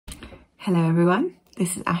Hello everyone,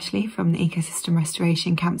 this is Ashley from the Ecosystem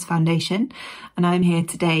Restoration Camps Foundation, and I'm here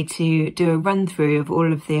today to do a run through of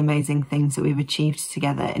all of the amazing things that we've achieved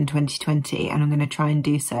together in 2020, and I'm going to try and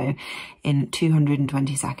do so in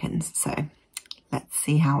 220 seconds. So let's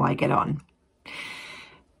see how I get on.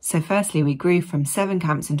 So firstly, we grew from 7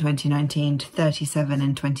 camps in 2019 to 37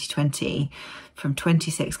 in 2020 from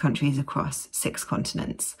 26 countries across 6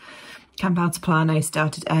 continents. Camp Altiplano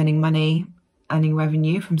started earning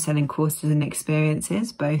revenue from selling courses and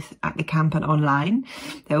experiences, both at the camp and online.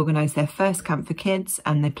 They organised their first camp for kids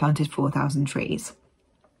and they planted 4,000 trees.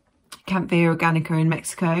 Camp Villa Organica in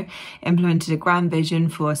Mexico implemented a grand vision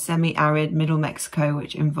for semi-arid middle Mexico,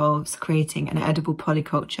 which involves creating an edible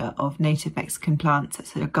polyculture of native Mexican plants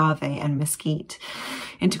such as agave and mesquite,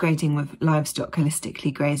 integrating with livestock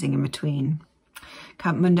holistically grazing in between.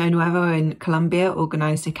 Camp Mundo Nuevo in Colombia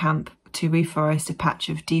organised a camp to reforest a patch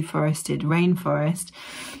of deforested rainforest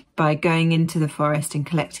by going into the forest and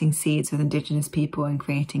collecting seeds with indigenous people and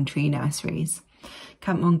creating tree nurseries.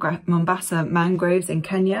 Camp Mombasa Mangroves in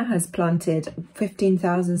Kenya has planted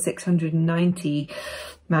 15,690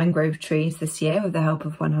 mangrove trees this year with the help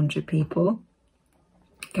of 100 people.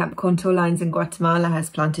 Camp Contour Lines in Guatemala has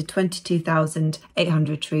planted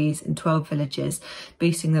 22,800 trees in 12 villages,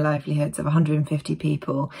 boosting the livelihoods of 150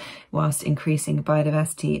 people, whilst increasing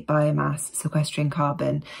biodiversity, biomass, sequestering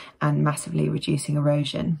carbon, and massively reducing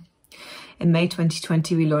erosion. In May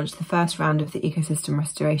 2020, we launched the first round of the Ecosystem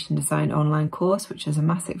Restoration Design online course, which was a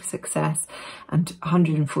massive success, and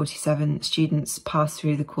 147 students passed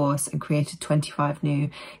through the course and created 25 new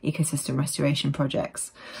ecosystem restoration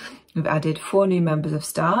projects. We've added 4 new members of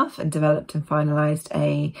staff and developed and finalised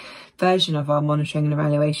a version of our monitoring and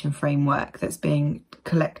evaluation framework that's being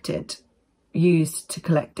used to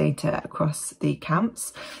collect data across the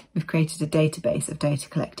camps. We've created a database of data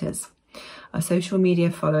collectors. Our social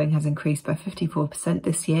media following has increased by 54%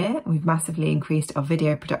 this year. We've massively increased our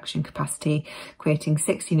video production capacity, creating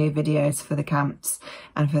 60 new videos for the camps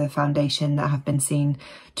and for the foundation that have been seen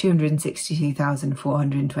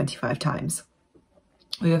 262,425 times.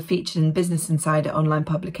 We were featured in Business Insider online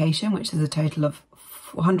publication, which has a total of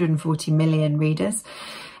 140 million readers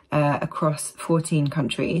across 14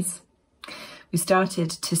 countries. We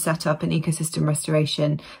started to set up an ecosystem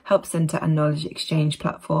restoration help centre and knowledge exchange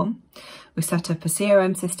platform. We set up a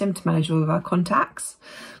CRM system to manage all of our contacts.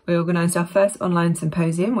 We organised our first online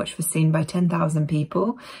symposium, which was seen by 10,000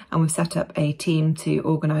 people, and we've set up a team to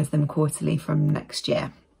organise them quarterly from next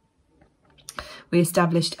year. We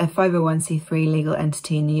established a 501c3 legal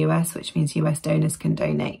entity in the US, which means US donors can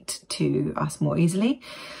donate to us more easily.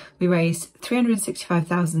 We raised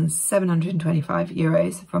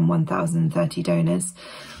 €365,725 from 1,030 donors.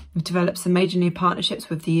 We've developed some major new partnerships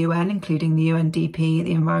with the UN, including the UNDP,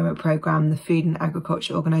 the Environment Programme, the Food and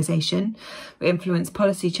Agriculture Organization. We influenced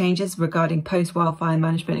policy changes regarding post-wildfire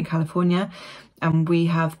management in California, and we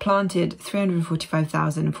have planted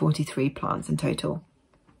 345,043 plants in total.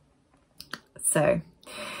 So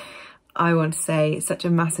I want to say such a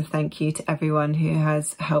massive thank you to everyone who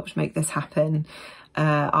has helped make this happen.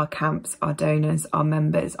 Our camps, our donors, our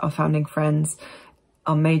members, our founding friends,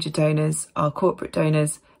 our major donors, our corporate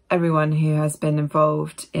donors, everyone who has been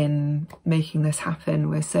involved in making this happen.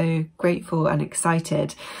 We're so grateful and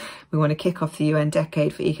excited. We want to kick off the UN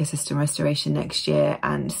Decade for Ecosystem Restoration next year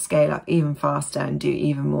and scale up even faster and do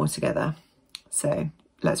even more together. So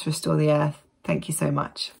let's restore the earth. Thank you so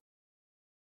much.